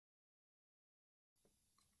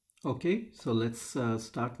Okay, so let's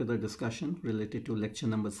start with our discussion related to lecture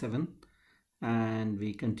number 7, and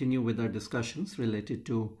we continue with our discussions related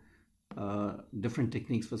to different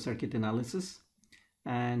techniques for circuit analysis.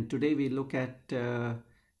 And today we look at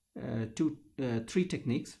three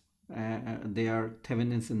techniques. They are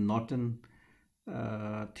Thevenin's and Norton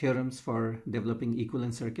theorems for developing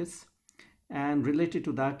equivalent circuits, and related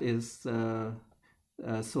to that is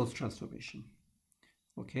source transformation.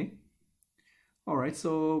 Okay. All right,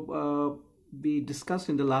 so we discussed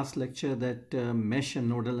in the last lecture that mesh and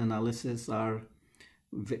nodal analysis are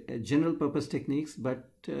general purpose techniques, but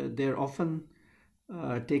they're often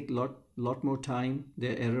take lot more time,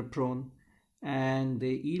 they're error prone, and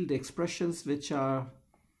they yield expressions which are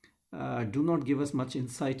do not give us much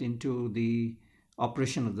insight into the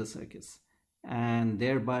operation of the circuits, and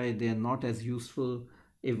thereby they're not as useful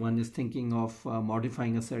if one is thinking of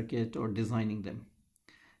modifying a circuit or designing them.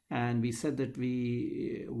 And we said that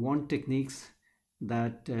we want techniques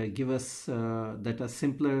that give us that are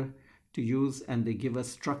simpler to use, and they give us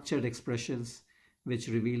structured expressions which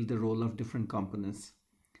reveal the role of different components.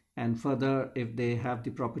 And further, if they have the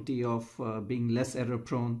property of being less error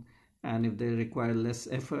prone, and if they require less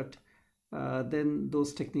effort, then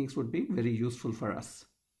those techniques would be very useful for us.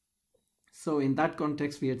 So in that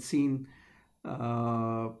context, we had seen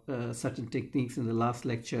certain techniques in the last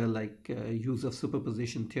lecture, like use of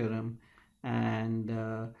superposition theorem and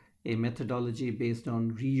a methodology based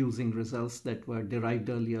on reusing results that were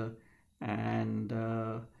derived earlier, and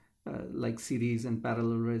like series and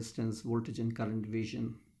parallel resistance, voltage and current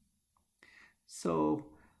division. So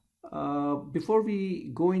before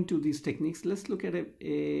we go into these techniques, let's look at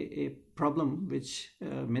a problem which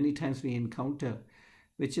many times we encounter,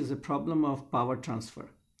 which is a problem of power transfer.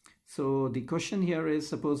 So the question here is,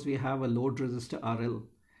 suppose we have a load resistor RL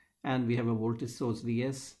and we have a voltage source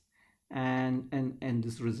Vs and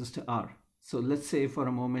this resistor R. So let's say for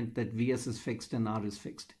a moment that Vs is fixed and R is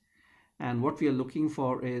fixed. And what we are looking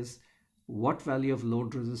for is what value of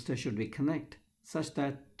load resistor should we connect such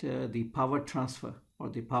that the power transfer or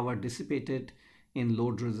the power dissipated in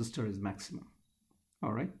load resistor is maximum.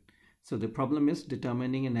 All right. So the problem is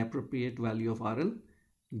determining an appropriate value of RL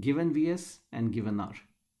given Vs and given R.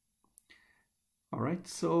 All right,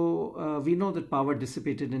 so we know that power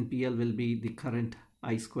dissipated in PL will be the current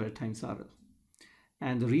I squared times RL.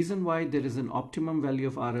 And the reason why there is an optimum value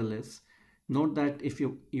of RL is, note that if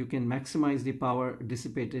you can maximize the power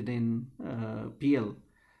dissipated in PL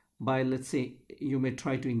by, let's say, you may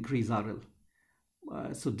try to increase RL.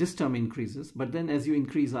 So this term increases, but then as you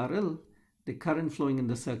increase RL, the current flowing in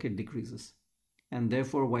the circuit decreases. And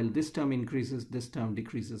therefore, while this term increases, this term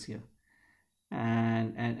decreases here.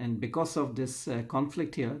 And because of this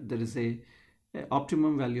conflict here, there is a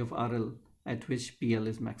optimum value of RL at which PL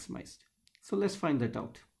is maximized. So let's find that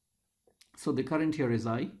out. So the current here is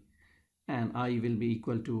I, and I will be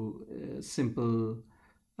equal to simple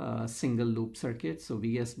single loop circuit. So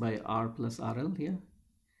Vs by R plus RL here.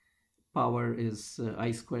 Power is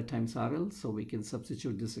I squared times RL. So we can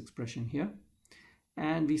substitute this expression here.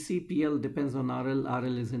 And we see PL depends on RL.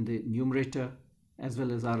 RL is in the numerator, as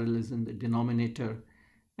well as RL is in the denominator,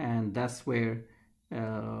 and that's where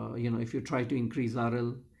if you try to increase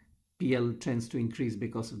RL, PL tends to increase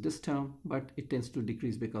because of this term, but it tends to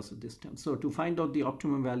decrease because of this term. So to find out the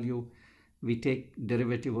optimum value, we take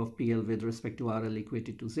derivative of PL with respect to RL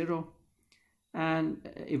equated to 0, and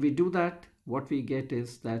if we do that, what we get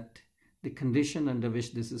is that the condition under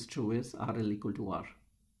which this is true is RL equal to R.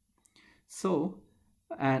 So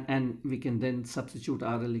and we can then substitute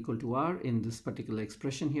RL equal to R in this particular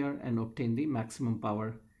expression here and obtain the maximum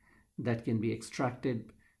power that can be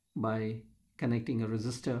extracted by connecting a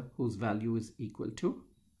resistor whose value is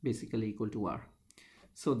basically equal to R.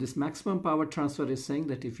 So this maximum power transfer is saying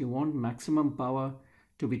that if you want maximum power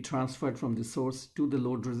to be transferred from the source to the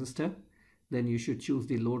load resistor, then you should choose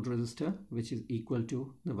the load resistor which is equal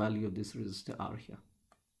to the value of this resistor R here.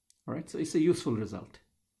 All right, so it's a useful result.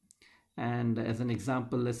 And as an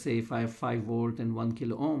example, let's say if I have 5 volt and 1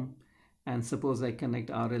 kilo ohm, and suppose I connect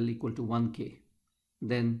RL equal to 1K,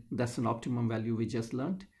 then that's an optimum value we just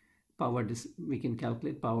learned. Power, we can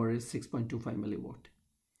calculate power is 6.25 milliwatt.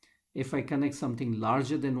 If I connect something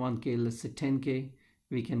larger than 1K, let's say 10K,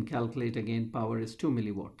 we can calculate again power is 2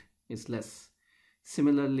 milliwatt, it's less.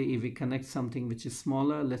 Similarly, if we connect something which is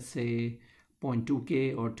smaller, let's say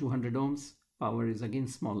 0.2K or 200 ohms, power is again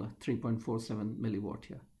smaller, 3.47 milliwatt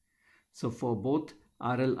here. So for both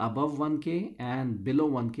RL above 1K and below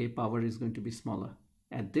 1K, power is going to be smaller.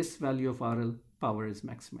 At this value of RL, power is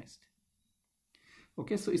maximized.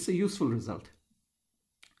 Okay, so it's a useful result.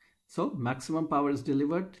 So maximum power is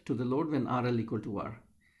delivered to the load when RL equal to R.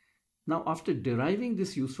 Now, after deriving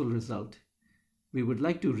this useful result, we would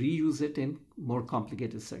like to reuse it in more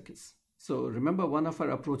complicated circuits. So remember, one of our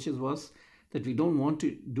approaches was that we don't want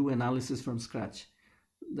to do analysis from scratch,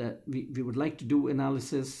 that we would like to do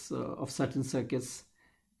analysis of certain circuits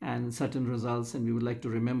and certain results, and we would like to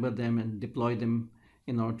remember them and deploy them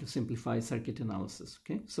in order to simplify circuit analysis.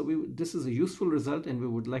 Okay, so this is a useful result and we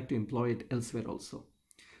would like to employ it elsewhere also.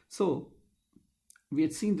 So we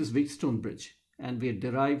had seen this Wheatstone bridge and we had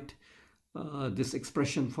derived this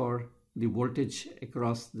expression for the voltage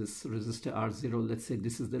across this resistor R0. Let's say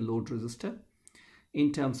this is the load resistor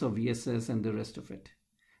in terms of VSS and the rest of it.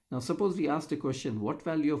 Now suppose we ask the question, what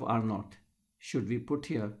value of R0 should we put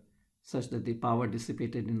here such that the power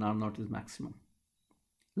dissipated in R0 is maximum?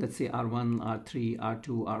 Let's say R1, R3,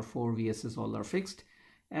 R2, R4, VSS all are fixed,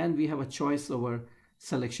 and we have a choice over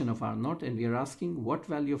selection of R0, and we are asking what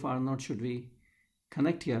value of R0 should we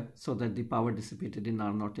connect here so that the power dissipated in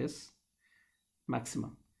R0 is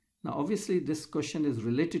maximum. Now obviously this question is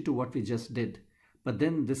related to what we just did, but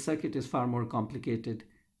then this circuit is far more complicated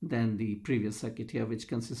than the previous circuit here, which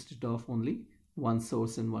consisted of only one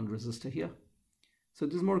source and one resistor here. So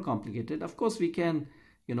this is more complicated. Of course we can,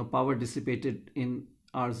 power dissipated in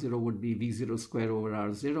R0 would be V0 square over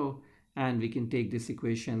R0, and we can take this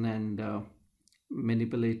equation and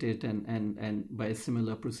manipulate it and by a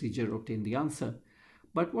similar procedure obtain the answer.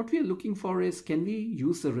 But what we are looking for is, can we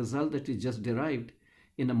use the result that we just derived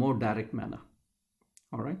in a more direct manner?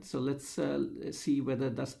 All right, so let's see whether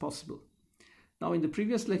that's possible. Now in the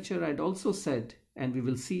previous lecture I'd also said, and we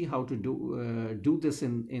will see how to do this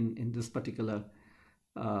in this particular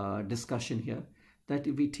discussion here, that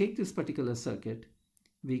if we take this particular circuit,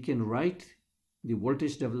 we can write the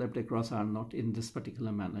voltage developed across R0 in this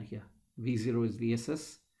particular manner here. V0 is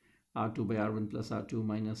VSS, R2 by R1 plus R2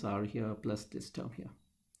 minus R here plus this term here.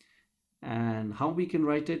 And how we can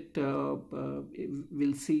write it,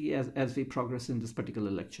 we'll see as we progress in this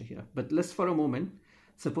particular lecture here. But let's for a moment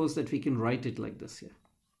suppose that we can write it like this here.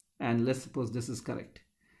 And let's suppose this is correct.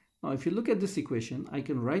 Now if you look at this equation, I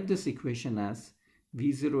can write this equation as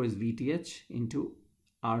V0 is VTH into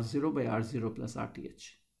R0 by R0 plus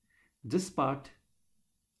RTH. This part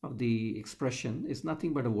of the expression is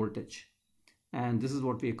nothing but a voltage, and this is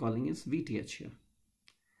what we are calling is VTH here.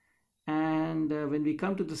 And when we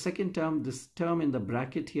come to the second term, this term in the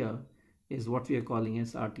bracket here is what we are calling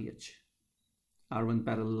as RTH, R1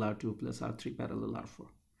 parallel R2 plus R3 parallel R4.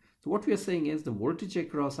 So what we are saying is the voltage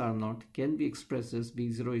across R0 can be expressed as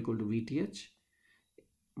V0 equal to VTH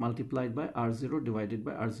multiplied by R0 divided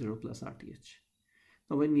by R0 plus RTH.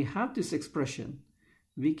 Now when we have this expression,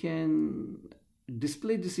 we can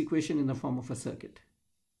display this equation in the form of a circuit,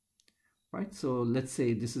 right? So let's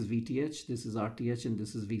say this is VTH, this is RTH, and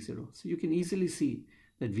this is V0. So you can easily see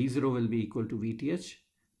that V0 will be equal to VTH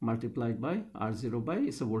multiplied by R0 by,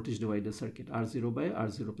 it's a voltage divider circuit, R0 by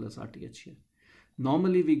R0 plus RTH here.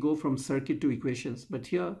 Normally we go from circuit to equations, but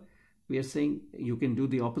here we are saying you can do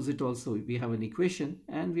the opposite also. We have an equation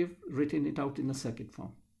and we have written it out in a circuit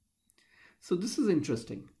form. So this is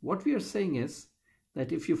interesting. What we are saying is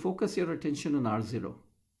that if you focus your attention on R0,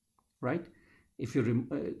 right? If you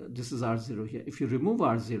this is R0 here. If you remove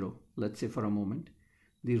R0, let's say for a moment,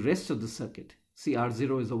 the rest of the circuit, see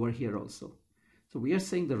R0 is over here also. So we are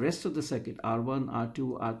saying the rest of the circuit, R1,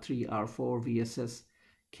 R2, R3, R4, VSS,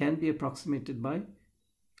 can be approximated by,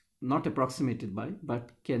 not approximated by,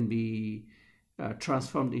 but can be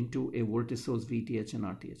transformed into a voltage source VTH and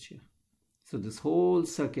RTH here. So this whole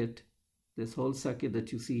circuit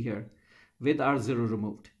that you see here with R0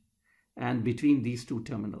 removed, and between these two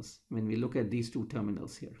terminals, when we look at these two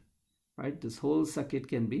terminals here, right, this whole circuit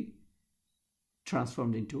can be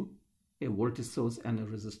transformed into a voltage source and a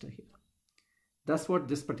resistor here. That's what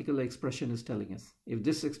this particular expression is telling us. If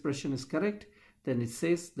this expression is correct, then it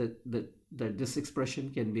says that this expression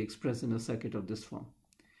can be expressed in a circuit of this form,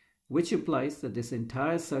 which implies that this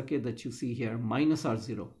entire circuit that you see here minus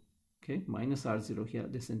R0, okay, minus R0 here,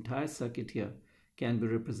 this entire circuit here can be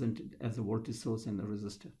represented as a voltage source and a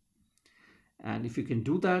resistor. And if you can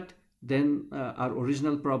do that, then our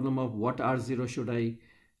original problem of what R0 should I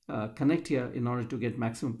connect here in order to get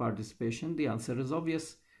maximum power dissipation, the answer is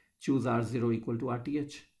obvious. Choose R0 equal to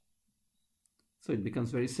RTH. So it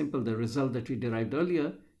becomes very simple. The result that we derived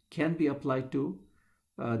earlier can be applied to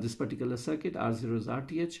this particular circuit. R0 is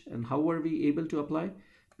RTH. And how were we able to apply?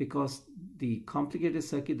 Because the complicated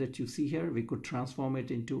circuit that you see here, we could transform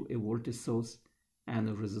it into a voltage source and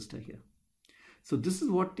a resistor here. So this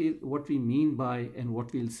is what we mean by, and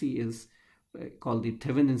what we'll see is called the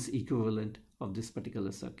Thevenin's equivalent of this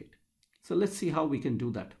particular circuit. So let's see how we can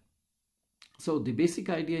do that. So the basic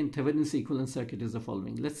idea in Thevenin's equivalent circuit is the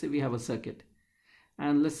following. Let's say we have a circuit,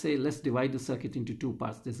 and let's divide the circuit into two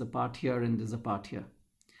parts. There's a part here and there's a part here.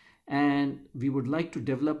 And we would like to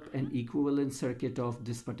develop an equivalent circuit of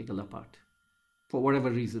this particular part for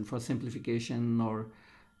whatever reason, for simplification or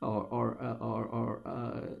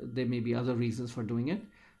there may be other reasons for doing it.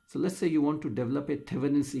 So let's say you want to develop a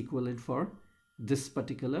Thevenin's equivalent for this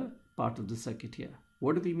particular part of the circuit here.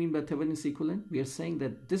 What do we mean by Thevenin's equivalent? We are saying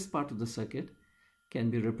that this part of the circuit can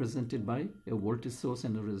be represented by a voltage source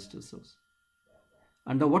and a resistor source.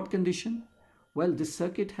 Under what condition? Well, this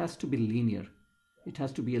circuit has to be linear. It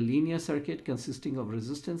has to be a linear circuit consisting of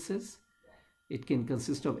resistances. It can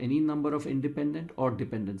consist of any number of independent or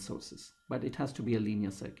dependent sources, but it has to be a linear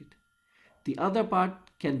circuit. The other part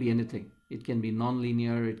can be anything. It can be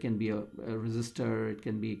non-linear, it can be a resistor, it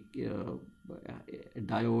can be a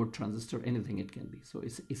diode, transistor, anything it can be. So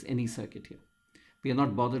it's any circuit here. We are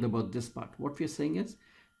not bothered about this part. What we are saying is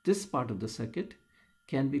this part of the circuit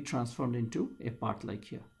can be transformed into a part like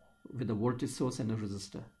here with a voltage source and a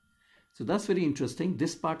resistor. So that's very interesting.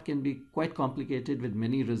 This part can be quite complicated with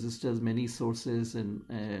many resistors, many sources, and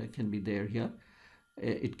can be there here.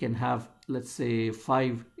 It can have, let's say,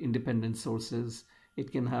 5 independent sources.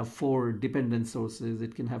 It can have 4 dependent sources.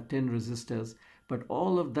 It can have 10 resistors. But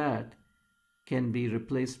all of that can be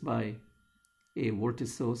replaced by a voltage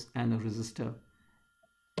source and a resistor.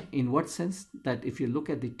 In what sense? That if you look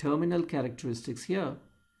at the terminal characteristics here,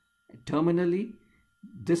 terminally,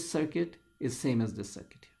 this circuit is same as this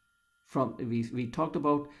circuit here. We talked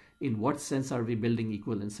about in what sense are we building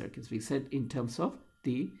equivalent circuits. We said in terms of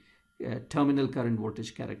the terminal current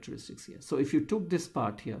voltage characteristics here. So if you took this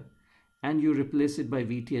part here and you replace it by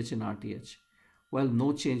VTH and RTH, well,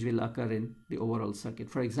 no change will occur in the overall circuit.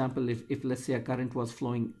 For example, if let's say a current was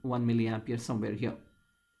flowing 1 milliampere somewhere here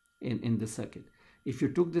in this circuit, if you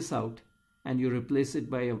took this out and you replace it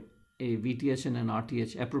by a VTH and an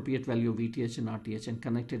RTH, appropriate value of VTH and RTH, and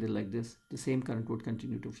connected it like this, the same current would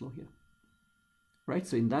continue to flow here. Right?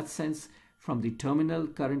 So in that sense, from the terminal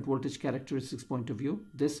current voltage characteristics point of view,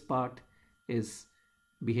 this part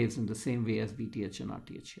behaves in the same way as VTH and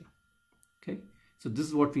RTH here. Okay? So this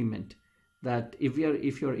is what we meant, that if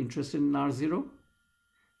you're interested in R0,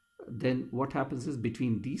 then what happens is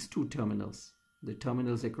between these two terminals, the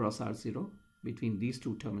terminals across R0, between these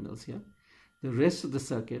two terminals here, the rest of the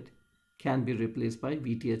circuit can be replaced by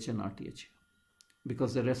VTH and RTH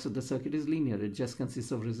because the rest of the circuit is linear. It just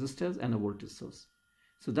consists of resistors and a voltage source.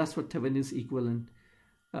 So that's what Thevenin's equivalent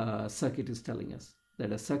circuit is telling us,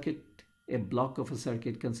 that a block of a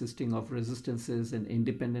circuit consisting of resistances and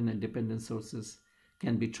independent and dependent sources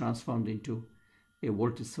can be transformed into a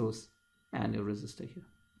voltage source and a resistor here.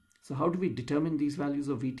 So how do we determine these values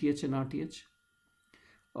of VTH and RTH?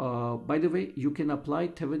 By the way, you can apply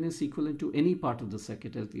Thevenin's equivalent to any part of the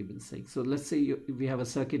circuit, as we've been saying. So let's say we have a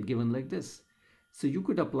circuit given like this. So you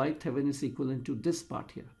could apply Thevenin's equivalent to this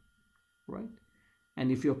part here, right? And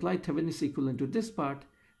if you apply Thevenin's equivalent to this part,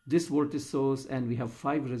 this voltage source, and we have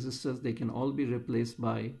 5 resistors, they can all be replaced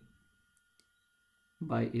by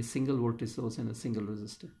a single voltage source and a single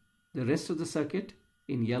resistor. The rest of the circuit,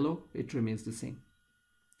 in yellow, it remains the same.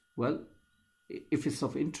 Well, if it's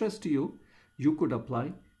of interest to you, you could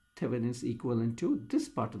apply Thevenin's equivalent to this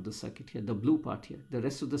part of the circuit here, the blue part here. The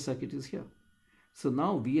rest of the circuit is here. So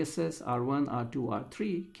now VSS, R1, R2,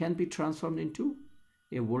 R3 can be transformed into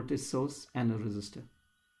a voltage source and a resistor.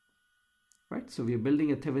 Right? So we are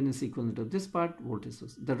building a Thevenin's equivalent of this part, voltage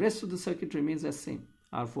source. The rest of the circuit remains as same,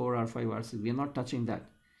 R4, R5, R6. We are not touching that.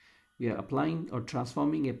 We are applying or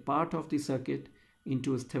transforming a part of the circuit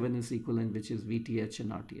into a Thevenin's equivalent, which is VTH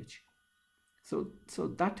and RTH. So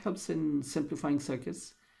that helps in simplifying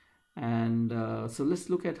circuits. And so let's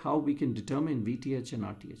look at how we can determine VTH and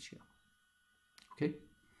RTH here. Okay.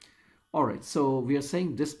 All right. So we are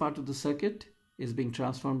saying this part of the circuit is being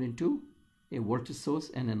transformed into a voltage source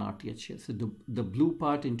and an RTH here. So the blue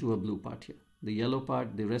part into a blue part here. The yellow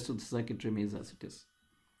part, the rest of the circuit remains as it is.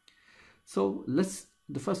 So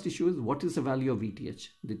the first issue is, what is the value of VTH,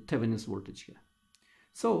 the Thevenin's voltage here?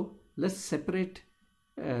 So let's separate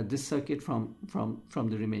this circuit from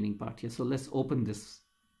the remaining part here. So let's open this.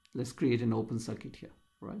 Let's create an open circuit here,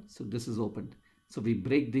 right? So this is opened. So we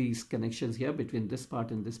break these connections here between this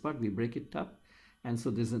part and this part. We break it up. And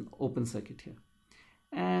so there's an open circuit here.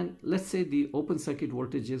 And let's say the open circuit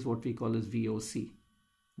voltage is what we call as VOC,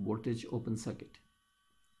 voltage open circuit.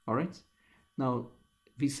 All right. Now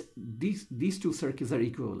these two circuits are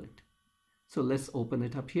equivalent. So let's open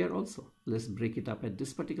it up here also. Let's break it up at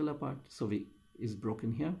this particular part. So is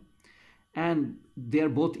broken here. And they are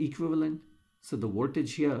both equivalent. So the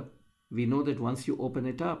voltage here, we know that once you open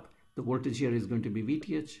it up, The voltage here is going to be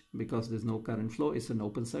VTH because there's no current flow. It's an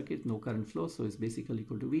open circuit, no current flow, so it's basically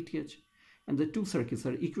equal to VTH. And the two circuits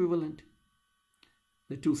are equivalent.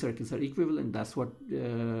 The two circuits are equivalent. That's what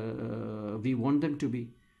we want them to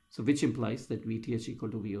be. So which implies that VTH equal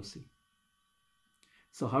to VOC.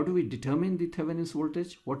 So how do we determine the Thevenin's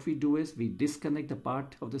voltage? What we do is we disconnect the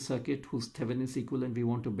part of the circuit whose Thevenin's equivalent we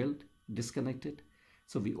want to build, disconnect it.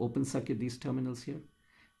 So we open circuit these terminals here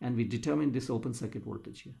and we determine this open circuit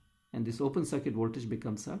voltage here. And this open circuit voltage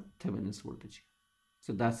becomes our Thevenin's voltage here.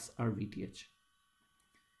 So that's our VTH.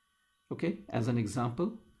 Okay, as an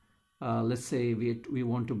example, let's say we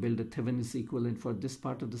want to build a Thevenin's equivalent for this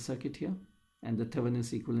part of the circuit here. And the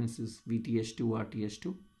Thevenin's equivalence is VTH2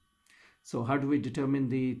 RTH2. So how do we determine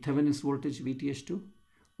the Thevenin's voltage VTH2?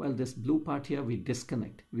 Well, this blue part here we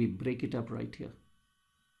disconnect. We break it up right here.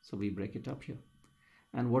 So we break it up here.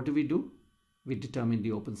 And what do? We determine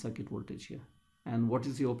the open circuit voltage here. And what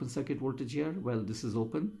is the open circuit voltage here? Well, this is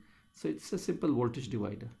open. So it's a simple voltage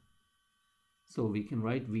divider. So we can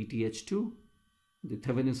write VTH2. The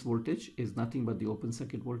Thevenin's voltage is nothing but the open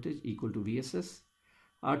circuit voltage equal to VSS.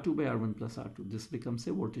 R2 by R1 plus R2. This becomes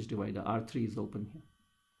a voltage divider. R3 is open here.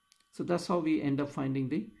 So that's how we end up finding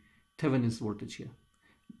the Thevenin's voltage here.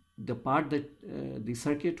 The part that the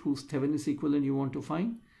circuit whose Thevenin's equivalent you want to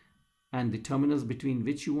find and the terminals between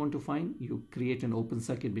which you want to find, you create an open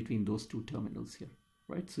circuit between those two terminals here,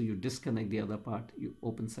 right? So you disconnect the other part, you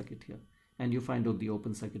open circuit here, and you find out the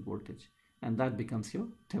open circuit voltage, and that becomes your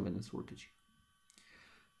Thevenin's voltage.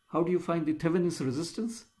 How do you find the Thevenin's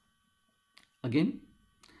resistance? Again,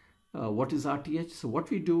 what is RTH? So what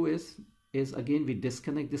we do is again we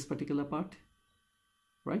disconnect this particular part,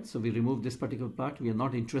 right? So we remove this particular part. We are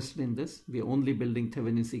not interested in this. We are only building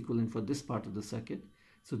Thevenin's equivalent for this part of the circuit.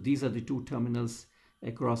 So these are the two terminals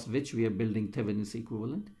across which we are building Thevenin's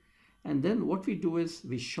equivalent. And then what we do is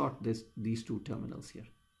we short these two terminals here,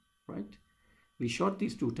 right? We short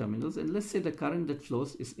these two terminals, and let's say the current that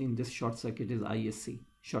flows is in this short circuit is ISC,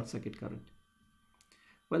 short circuit current.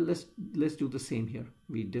 Well, let's do the same here.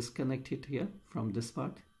 We disconnect it here from this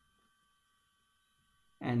part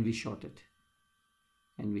and we short it.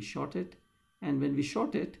 And we short it. And when we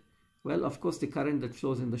short it, well, of course, the current that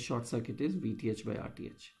flows in the short circuit is VTH by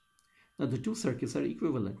RTH. Now, the two circuits are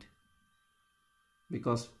equivalent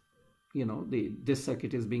because, you know, this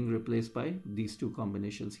circuit is being replaced by these two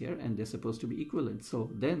combinations here, and they're supposed to be equivalent. So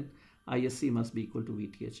then ISC must be equal to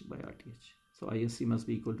VTH by RTH. So ISC must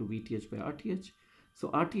be equal to VTH by RTH. So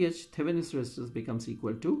RTH, Thevenin's resistance, becomes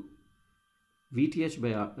equal to VTH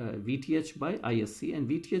by ISC, and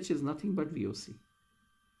VTH is nothing but VOC.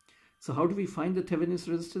 So how do we find the Thevenin's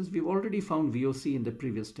resistance? We've already found VOC in the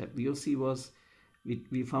previous step. VOC was,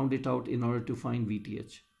 we found it out in order to find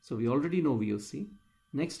VTH. So we already know VOC.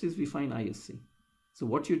 Next is we find ISC. So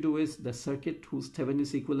what you do is the circuit whose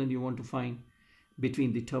Thevenin's equivalent you want to find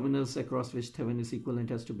between the terminals across which Thevenin's equivalent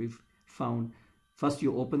has to be found. First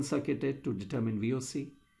you open circuit it to determine VOC.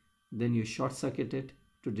 Then you short circuit it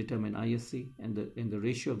to determine ISC, and the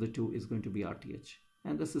ratio of the two is going to be RTH.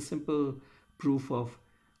 And that's a simple proof of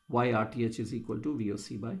why RTH is equal to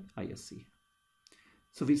VOC by ISC.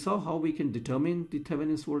 So we saw how we can determine the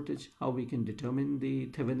Thevenin's voltage, how we can determine the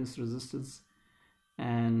Thevenin's resistance.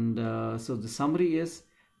 And so the summary is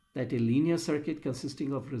that a linear circuit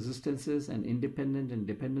consisting of resistances and independent and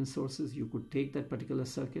dependent sources, you could take that particular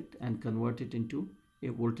circuit and convert it into a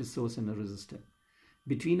voltage source and a resistor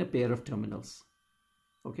between a pair of terminals.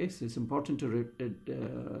 Okay, so it's important to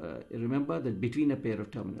remember that between a pair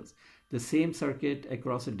of terminals, the same circuit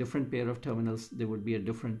across a different pair of terminals, there would be a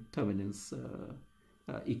different Thevenin's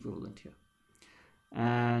equivalent here.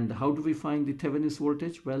 And how do we find the Thevenin's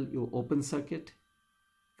voltage? Well, you open circuit,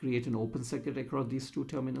 create an open circuit across these two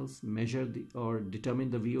terminals, measure or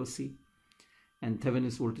determine the VOC, and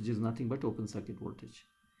Thevenin's voltage is nothing but open circuit voltage.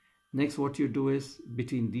 Next, what you do is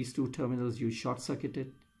between these two terminals, you short circuit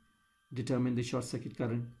it, determine the short circuit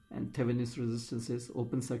current, and Thevenin's resistance is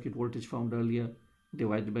open circuit voltage found earlier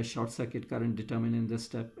divided by short circuit current determined in this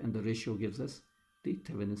step, and the ratio gives us the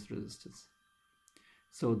Thevenin's resistance.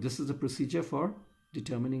 So this is the procedure for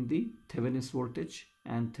determining the Thevenin's voltage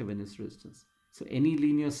and Thevenin's resistance. So any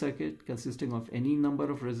linear circuit consisting of any number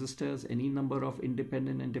of resistors, any number of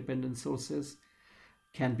independent and dependent sources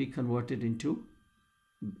can be converted into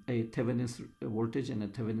a Thevenin's voltage and a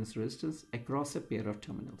Thevenin's resistance across a pair of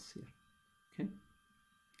terminals here. Okay.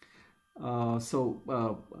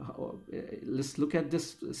 Let's look at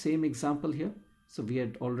this same example here. So we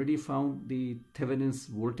had already found the Thevenin's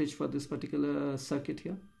voltage for this particular circuit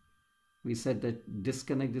here. We said that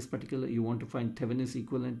disconnect this particular, you want to find Thevenin's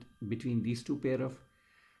equivalent between these two pair of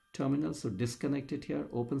terminals. So disconnect it here,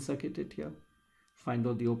 open circuit it here, find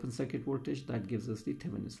out the open circuit voltage. That gives us the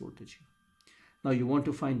Thevenin's voltage here. Now you want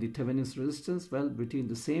to find the Thevenin's resistance. Well, between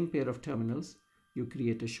the same pair of terminals, you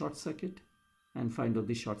create a short circuit and find out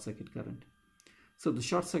the short circuit current. So the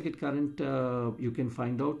short circuit current, you can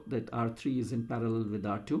find out that R3 is in parallel with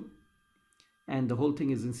R2 and the whole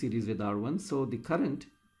thing is in series with R1. So the current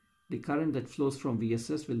that flows from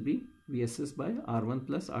VSS will be VSS by R1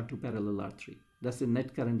 plus R2 parallel R3. That's the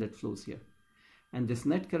net current that flows here. And this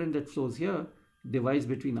net current that flows here divides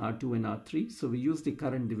between R2 and R3. So we use the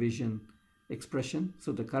current division expression.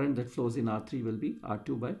 So the current that flows in R3 will be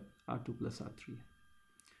R2 by R2 plus R3.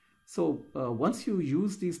 So once you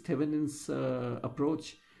use these Thevenin's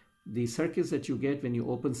approach, the circuits that you get when you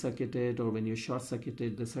open circuit it or when you short circuit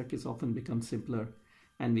it, the circuits often become simpler,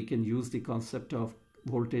 and we can use the concept of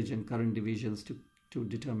voltage and current divisions to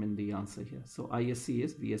determine the answer here. So ISC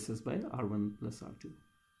is VSS by R1 plus R2,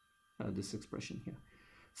 this expression here.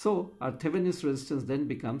 So our Thevenin's resistance then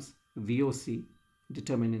becomes VOC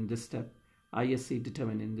determined in this step, ISC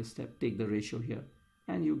determined in this step, take the ratio here,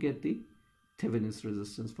 and you get the Thevenin's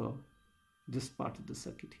resistance for this part of the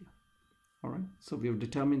circuit here. All right, so we have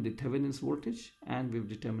determined the Thevenin's voltage and we've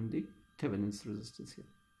determined the Thevenin's resistance here.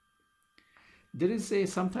 There is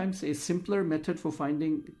sometimes a simpler method for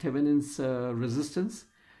finding Thevenin's resistance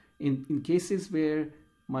in cases where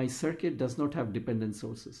my circuit does not have dependent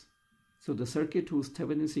sources. So the circuit whose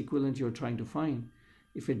Thevenin's equivalent you're trying to find,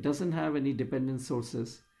 if it doesn't have any dependent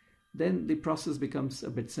sources, then the process becomes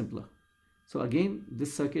a bit simpler. So again,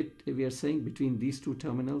 this circuit, we are saying between these two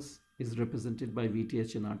terminals is represented by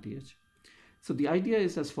VTH and RTH. So the idea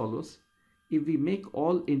is as follows. If we make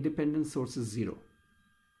all independent sources 0,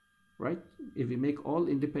 right? If we make all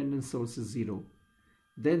independent sources 0,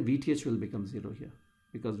 then VTH will become 0 here.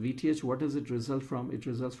 Because VTH, what does it result from? It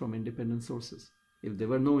results from independent sources. If there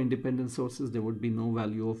were no independent sources, there would be no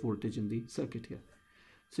value of voltage in the circuit here.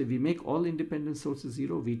 So if we make all independent sources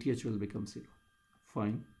 0, VTH will become 0.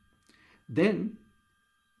 Fine. Then,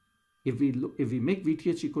 if we make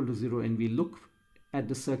VTH equal to 0 and we look at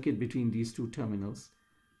the circuit between these two terminals,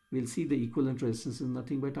 we'll see the equivalent resistance is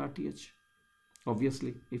nothing but RTH.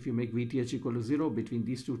 Obviously, if you make VTH equal to 0 between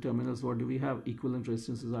these two terminals, what do we have? Equivalent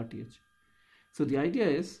resistance is RTH. So the idea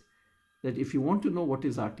is that if you want to know what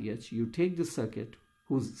is RTH, you take this circuit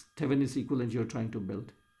whose Thevenin's equivalent you're trying to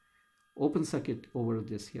build, open circuit over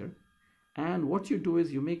this here, and what you do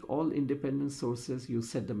is you make all independent sources, you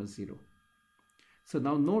set them as 0. So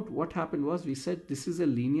now note what happened was we said this is a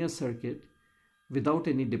linear circuit without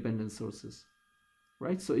any dependent sources,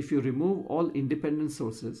 right? So if you remove all independent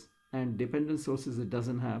sources and dependent sources it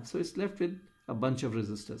doesn't have, so it's left with a bunch of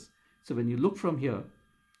resistors. So when you look from here,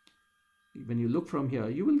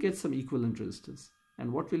 you will get some equivalent resistance.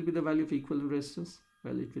 And what will be the value of equivalent resistance?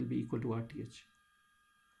 Well, it will be equal to RTH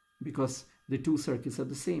because the two circuits are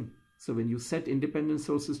the same. So when you set independent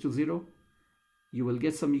sources to 0, you will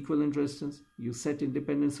get some equivalent resistance. You set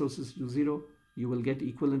independent sources to 0, you will get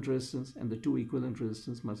equivalent resistance, and the two equivalent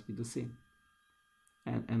resistance must be the same.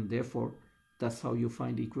 And therefore, that's how you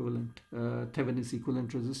find equivalent, Thevenin's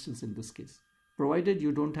equivalent resistance in this case. Provided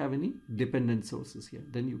you don't have any dependent sources here,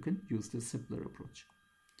 then you can use this simpler approach.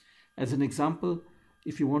 As an example,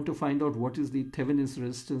 if you want to find out what is the Thevenin's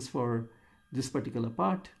resistance for this particular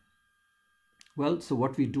part, well, so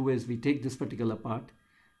what we do is we take this particular part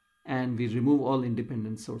and we remove all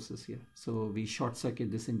independent sources here. So we short circuit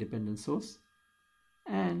this independent source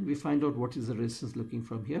and we find out what is the resistance looking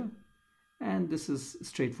from here. And this is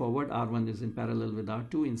straightforward. R1 is in parallel with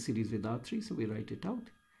R2 in series with R3. So we write it out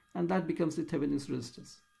and that becomes the Thevenin's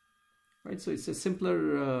resistance, right? So it's a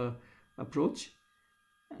simpler approach.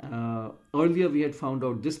 Earlier we had found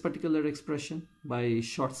out this particular expression by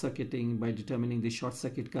short circuiting, by determining the short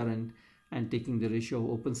circuit current and taking the ratio of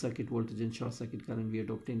open circuit voltage and short circuit current, we had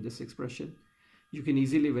obtained this expression. You can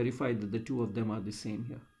easily verify that the two of them are the same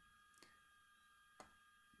here.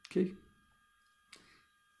 Okay.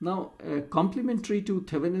 Now, complementary to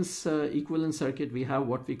Thevenin's equivalent circuit, we have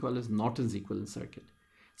what we call as Norton's equivalent circuit.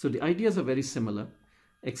 So the ideas are very similar,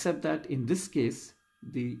 except that in this case,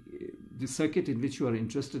 the circuit in which you are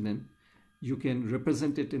interested in, you can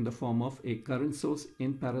represent it in the form of a current source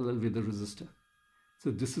in parallel with a resistor. So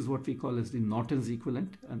this is what we call as the Norton's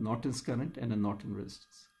equivalent, a Norton's current and a Norton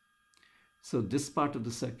resistance. So this part of the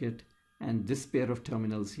circuit and this pair of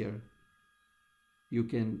terminals here, you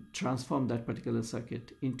can transform that particular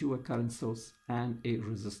circuit into a current source and a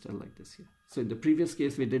resistor like this here. So in the previous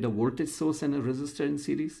case, we did a voltage source and a resistor in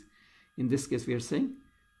series. In this case, we are saying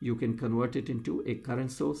you can convert it into a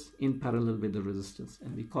current source in parallel with the resistance.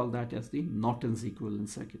 And we call that as the Norton's equivalent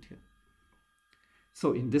circuit here.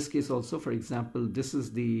 So in this case also, for example, this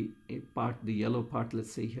is the part, the yellow part,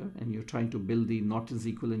 let's say here, and you're trying to build the Norton's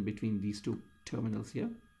equivalent between these two terminals here.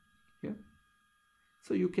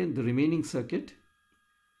 So you can, the remaining circuit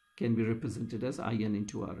can be represented as IN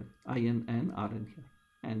into RN, IN and RN here.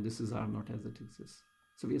 And this is R naught as it exists.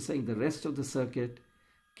 So we are saying the rest of the circuit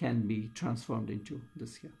can be transformed into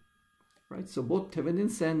this here, right? So both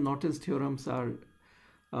Thevenin's and Norton's theorems are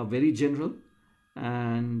very general,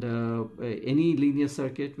 and any linear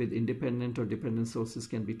circuit with independent or dependent sources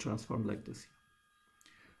can be transformed like this here.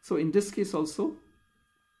 So in this case also,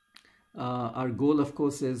 our goal of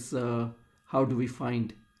course is how do we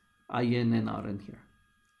find IN and RN here,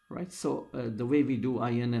 right? So the way we do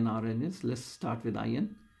IN and RN is, let's start with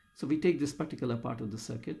IN. So we take this particular part of the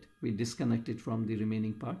circuit, we disconnect it from the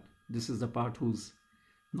remaining part. This is the part whose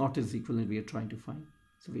Norton's equivalent we are trying to find.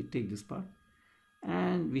 So we take this part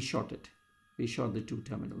and we short it. We short the two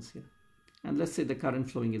terminals here. And let's say the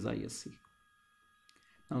current flowing is ISC.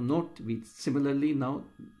 Now note, we similarly, now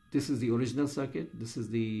this is the original circuit, this is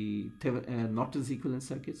the Norton's equivalent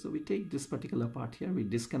circuit. So we take this particular part here, we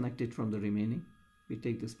disconnect it from the remaining. We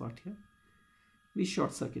take this part here, we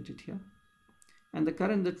short circuit it here. And the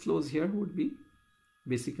current that flows here would be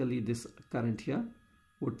basically this current here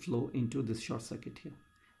would flow into this short circuit here.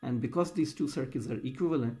 And because these two circuits are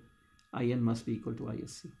equivalent, IN must be equal to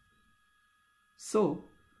ISC. So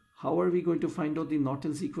how are we going to find out the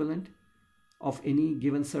Norton's equivalent of any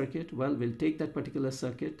given circuit? Well, we'll take that particular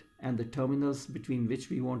circuit and the terminals between which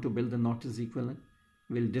we want to build the Norton's equivalent.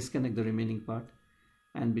 We'll disconnect the remaining part.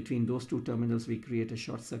 And between those two terminals, we create a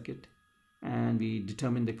short circuit. And we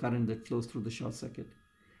determine the current that flows through the short circuit.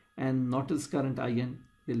 And Norton's current IN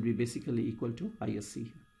will be basically equal to ISC.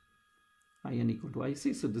 IN equal to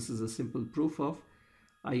ISC. So this is a simple proof of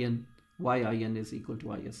IN, why IN is equal to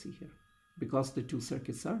ISC here, because the two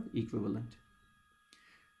circuits are equivalent.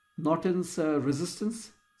 Norton's resistance,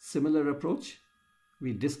 similar approach.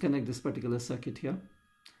 We disconnect this particular circuit here.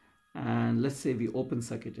 And let's say we open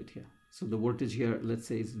circuit it here. So the voltage here, let's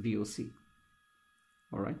say, is VOC.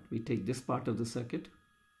 All right, we take this part of the circuit,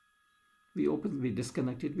 we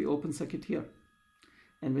disconnect it, we open circuit here.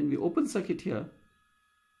 And when we open circuit here,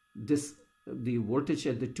 the voltage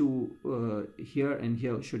at the two here and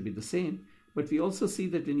here should be the same. But we also see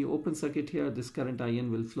that when you open circuit here, this current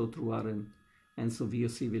IN will flow through RN. And so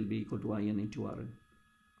VOC will be equal to IN into RN.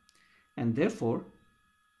 And therefore,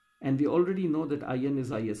 and we already know that IN is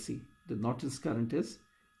ISC. The Norton's current is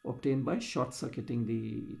obtained by short circuiting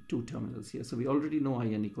the two terminals here. So we already know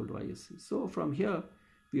IN equal to ISC. So from here,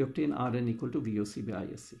 we obtain RN equal to VOC by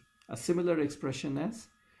ISC. A similar expression as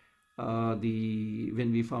when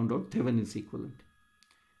we found out Thevenin's equivalent.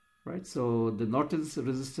 Right? So the Norton's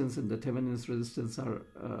resistance and the Thevenin's resistance are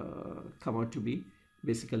come out to be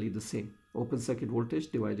basically the same. Open circuit voltage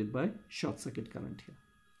divided by short circuit current here.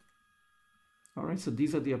 All right, so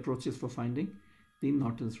these are the approaches for finding the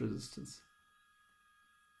Norton's resistance.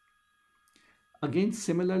 Again,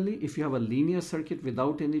 similarly, if you have a linear circuit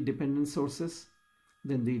without any dependent sources,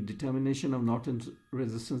 then the determination of Norton's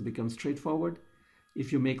resistance becomes straightforward.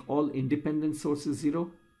 If you make all independent sources 0,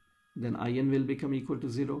 then IN will become equal to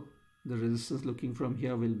 0. The resistance looking from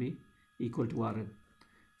here will be equal to RN.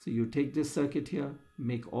 So you take this circuit here,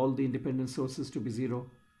 make all the independent sources to be 0,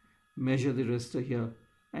 measure the resistor here,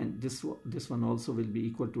 and this one also will be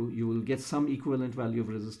equal to, you will get some equivalent value of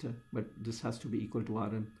resistor, but this has to be equal to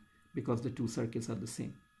RN because the two circuits are the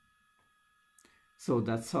same. So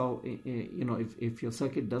that's how, if your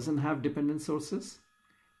circuit doesn't have dependent sources,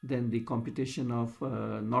 then the computation of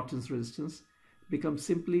Norton's resistance becomes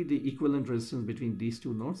simply the equivalent resistance between these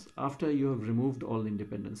two nodes after you have removed all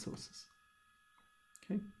independent sources.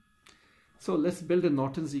 Okay. So let's build a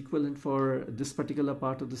Norton's equivalent for this particular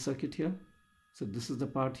part of the circuit here. So this is the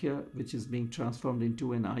part here which is being transformed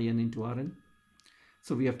into an IN into RN.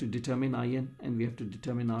 So we have to determine IN and we have to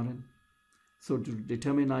determine RN. So to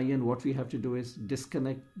determine IN, what we have to do is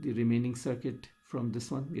disconnect the remaining circuit from this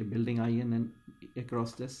one. We are building IN and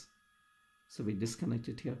across this. So we disconnect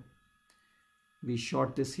it here. We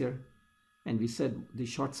short this here. And we said the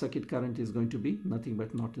short circuit current is going to be nothing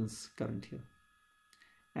but Norton's current here.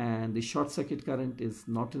 And the short circuit current is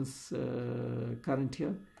Norton's current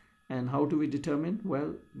here. And how do we determine?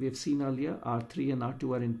 Well, we have seen earlier R3 and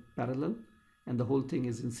R2 are in parallel and the whole thing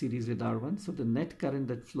is in series with R1. So the net current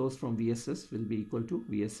that flows from VSS will be equal to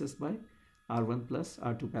VSS by R1 plus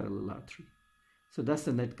R2 parallel R3. So that's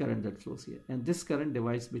the net current that flows here. And this current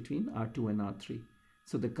divides between R2 and R3.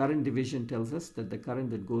 So the current division tells us that the current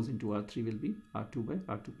that goes into R3 will be R2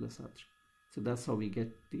 by R2 plus R3. So that's how we get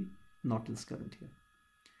the Norton's current here.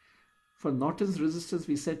 For Norton's resistance,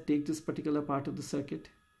 we said take this particular part of the circuit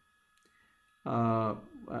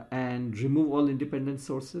and remove all independent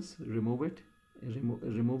sources, remove it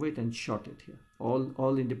and short it here.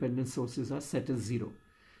 All independent sources are set as 0.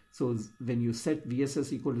 So when you set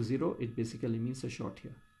VSS equal to 0, it basically means a short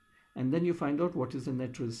here. And then you find out what is the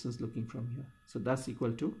net resistance looking from here. So that's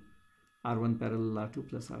equal to R1 parallel R2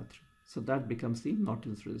 plus R3. So that becomes the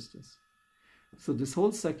Norton's resistance. So this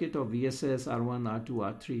whole circuit of VSS, R1, R2,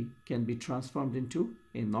 R3 can be transformed into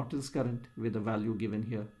a Norton's current with a value given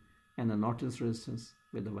here and a Norton's resistance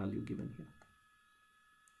with a value given here.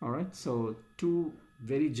 All right, so two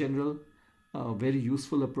very general, very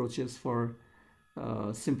useful approaches for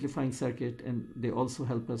simplifying circuit, and they also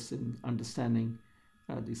help us in understanding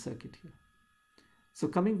the circuit here. So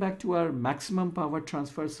coming back to our maximum power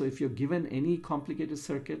transfer, so if you're given any complicated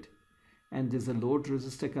circuit and there's a load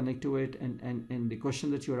resistor connect to it, and the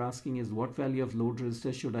question that you're asking is what value of load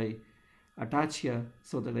resistor should I attach here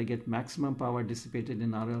so that I get maximum power dissipated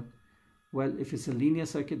in RL? Well, if it's a linear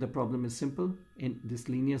circuit, the problem is simple. In this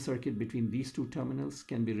linear circuit between these two terminals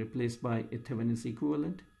can be replaced by a Thevenin's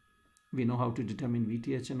equivalent. We know how to determine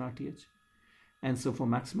VTH and RTH. And so for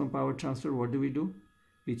maximum power transfer, what do?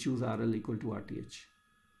 We choose RL equal to RTH.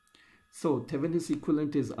 So Thevenin's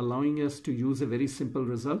equivalent is allowing us to use a very simple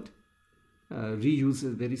result, reuse a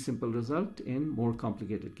very simple result in more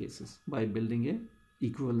complicated cases by building a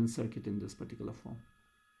equivalent circuit in this particular form.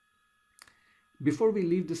 Before we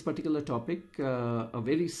leave this particular topic, a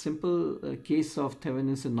very simple case of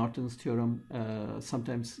Thevenin's and Norton's theorem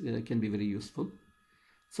sometimes can be very useful.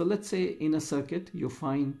 So let's say in a circuit, you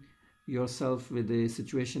find yourself with a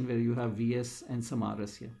situation where you have Vs and some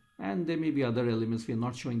Rs here. And there may be other elements. We are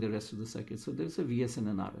not showing the rest of the circuit. So there's a Vs and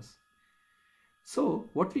an Rs. So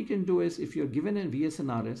what we can do is, if you're given a Vs and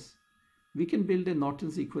Rs, we can build a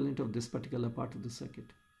Norton's equivalent of this particular part of the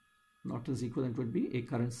circuit. Norton's equivalent would be a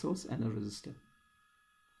current source and a resistor.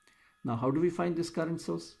 Now, how do we find this current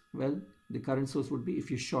source? Well, the current source would be if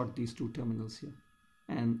you short these two terminals here.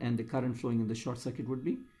 And the current flowing in the short circuit would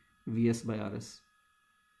be Vs by Rs.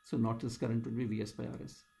 So Norton's current would be Vs by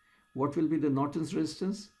Rs. What will be the Norton's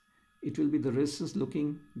resistance? It will be the resistance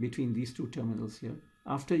looking between these two terminals here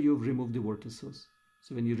after you've removed the voltage source.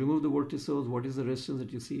 So when you remove the voltage source, what is the resistance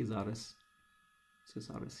that you see is Rs. So it's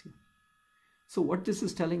Rs here. So what this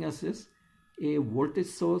is telling us is a voltage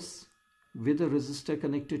source with a resistor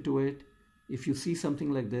connected to it. If you see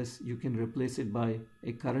something like this, you can replace it by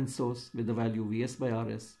a current source with the value Vs by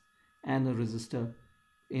Rs and a resistor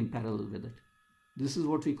in parallel with it. This is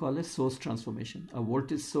what we call a source transformation. A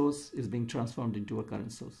voltage source is being transformed into a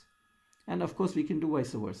current source. And of course, we can do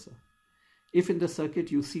vice versa. If in the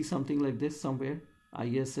circuit you see something like this somewhere,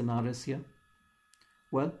 Is and Rs here,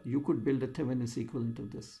 well, you could build a Thevenin's equivalent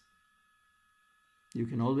of this. You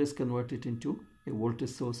can always convert it into a voltage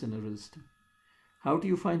source and a resistor. How do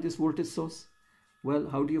you find this voltage source? Well,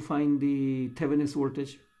 how do you find the Thevenin's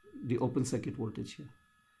voltage? The open circuit voltage here.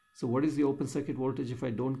 So what is the open circuit voltage if I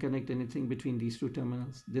don't connect anything between these two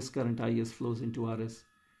terminals? This current Is flows into Rs.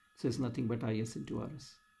 So it's nothing but Is into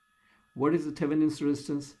Rs. What is the Thevenin's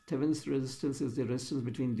resistance? Thevenin's resistance is the resistance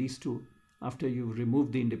between these two after you've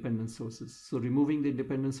removed the independent sources. So removing the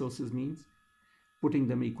independent sources means putting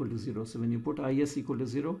them equal to 0. So when you put Is equal to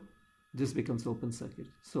 0, this becomes open circuit.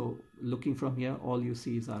 So looking from here, all you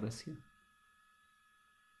see is Rs here.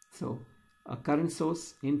 So a current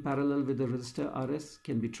source in parallel with the resistor Rs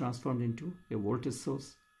can be transformed into a voltage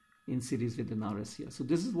source in series with an Rs here. So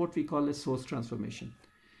this is what we call a source transformation.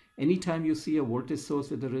 Anytime you see a voltage source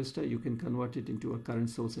with a resistor, you can convert it into a current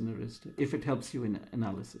source and a resistor if it helps you in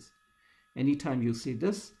analysis. Anytime you see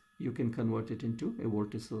this, you can convert it into a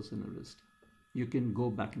voltage source and a resistor. You can go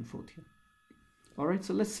back and forth here. All right,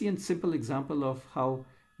 so let's see a simple example of how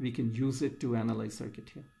we can use it to analyze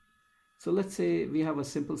circuit here. So let's say we have a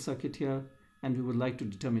simple circuit here and we would like to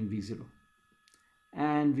determine V0.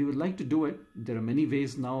 And we would like to do it. There are many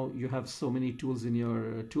ways now. You have so many tools in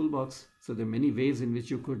your toolbox. So there are many ways in which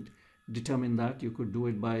you could determine that. You could do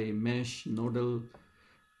it by mesh, nodal,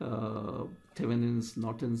 Thevenin's,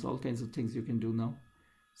 Norton's, all kinds of things you can do now.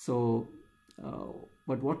 So,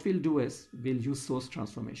 but what we'll do is we'll use source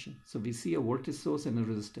transformation. So we see a voltage source and a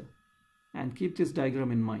resistor. And keep this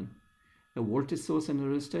diagram in mind. A voltage source and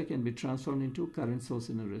a resistor can be transformed into current source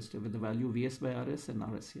and a resistor with the value Vs by Rs and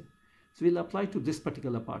Rs here. So we'll apply to this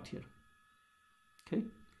particular part here. Okay,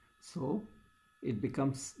 so it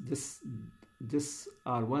becomes this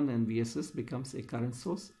R1 and VSS becomes a current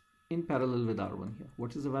source in parallel with R1 here.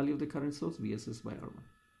 What is the value of the current source? VSS by R1.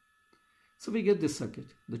 So we get this circuit.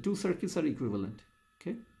 The two circuits are equivalent.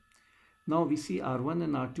 Okay. Now we see R1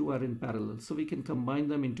 and R2 are in parallel, so we can combine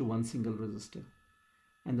them into one single resistor.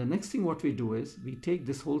 And the next thing what we do is we take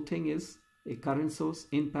this whole thing is a current source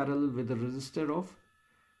in parallel with a resistor of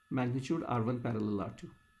magnitude R1 parallel R2,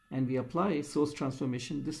 and we apply a source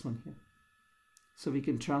transformation, this one here. So we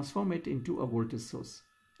can transform it into a voltage source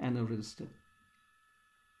and a resistor.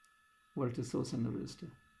 Voltage source and a resistor.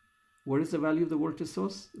 What is the value of the voltage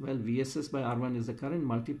source? Well, VSS by R1 is the current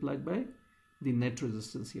multiplied by the net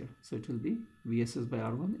resistance here. So it will be VSS by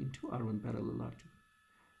R1 into R1 parallel R2.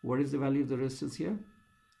 What is the value of the resistance here?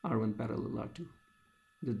 R1 parallel R2.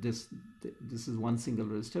 This is one single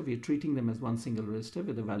resistor. We are treating them as one single resistor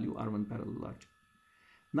with the value R1 parallel R2.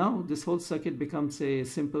 Now this whole circuit becomes a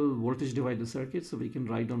simple voltage divider circuit, so we can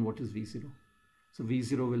write down what is V0. So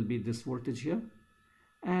V0 will be this voltage here,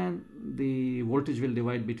 and the voltage will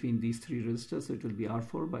divide between these three resistors, so it will be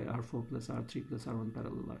R4 by R4 plus R3 plus R1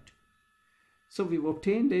 parallel R2. So we've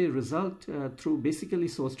obtained a result through basically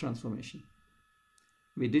source transformation.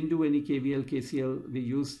 We didn't do any KVL, KCL, we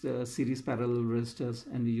used series parallel resistors,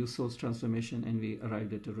 and we used source transformation, and we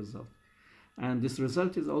arrived at a result. And this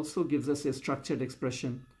result is also gives us a structured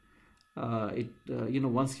expression.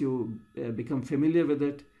 Once you become familiar with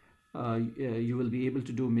it, you will be able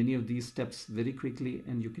to do many of these steps very quickly,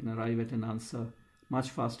 and you can arrive at an answer much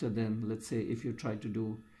faster than, let's say, if you try to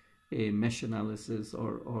do a mesh analysis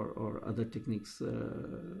or other techniques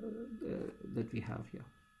that we have here.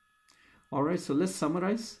 All right, so let's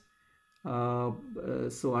summarize.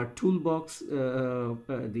 So our toolbox,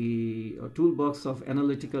 the toolbox of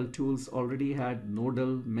analytical tools already had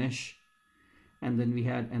nodal, mesh, and then we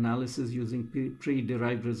had analysis using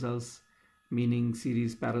pre-derived results, meaning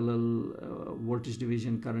series, parallel, voltage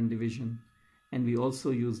division, current division. And we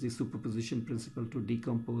also use the superposition principle to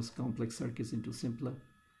decompose complex circuits into simpler.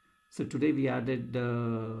 So today we added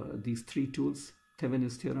these three tools: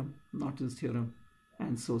 Thevenin's theorem, Norton's theorem,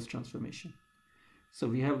 and source transformation. So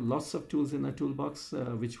we have lots of tools in our toolbox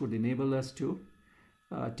which would enable us to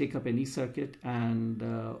take up any circuit and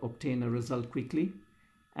obtain a result quickly,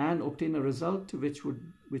 and obtain a result which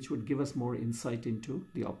would give us more insight into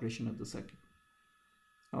the operation of the circuit.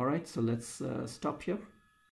 All right, so let's stop here.